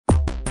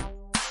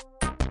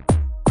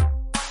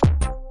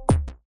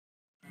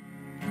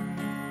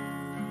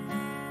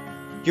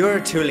You're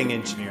a tooling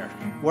engineer,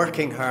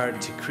 working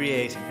hard to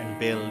create and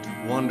build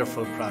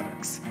wonderful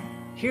products.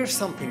 Here's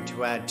something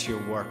to add to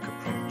your work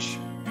approach.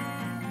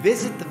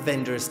 Visit the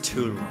vendor's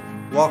tool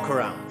room, walk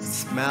around,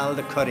 smell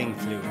the cutting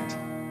fluid.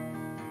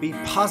 Be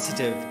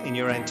positive in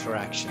your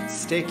interactions,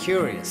 stay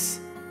curious.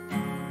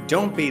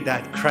 Don't be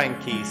that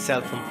cranky,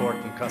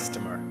 self-important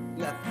customer.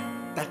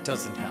 That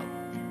doesn't help.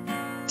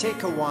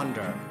 Take a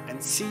wander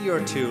and see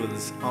your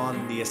tools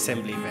on the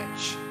assembly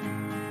bench.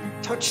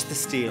 Touch the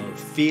steel,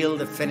 feel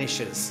the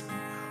finishes,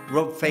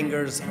 rub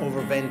fingers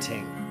over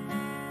venting.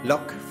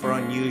 Look for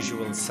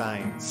unusual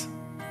signs.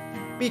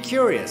 Be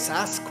curious,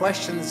 ask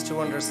questions to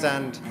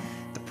understand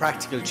the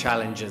practical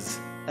challenges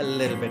a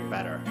little bit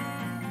better.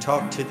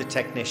 Talk to the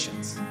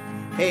technicians.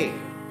 Hey,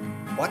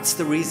 what's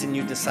the reason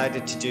you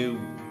decided to do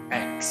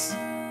X?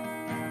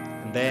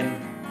 And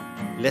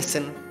then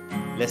listen,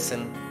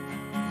 listen,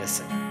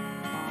 listen.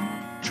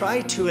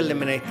 Try to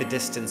eliminate the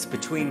distance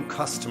between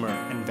customer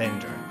and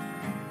vendor.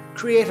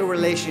 Create a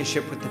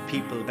relationship with the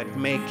people that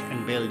make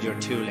and build your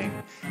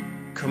tooling.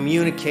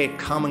 Communicate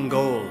common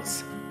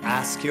goals.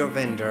 Ask your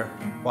vendor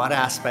what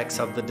aspects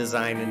of the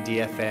design and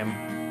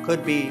DFM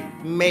could be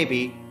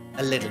maybe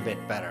a little bit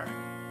better.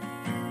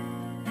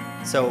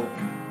 So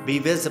be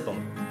visible,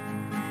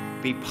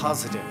 be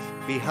positive,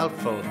 be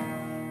helpful,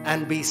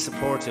 and be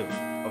supportive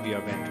of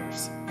your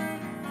vendors.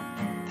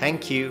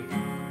 Thank you.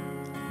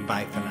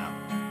 Bye for now.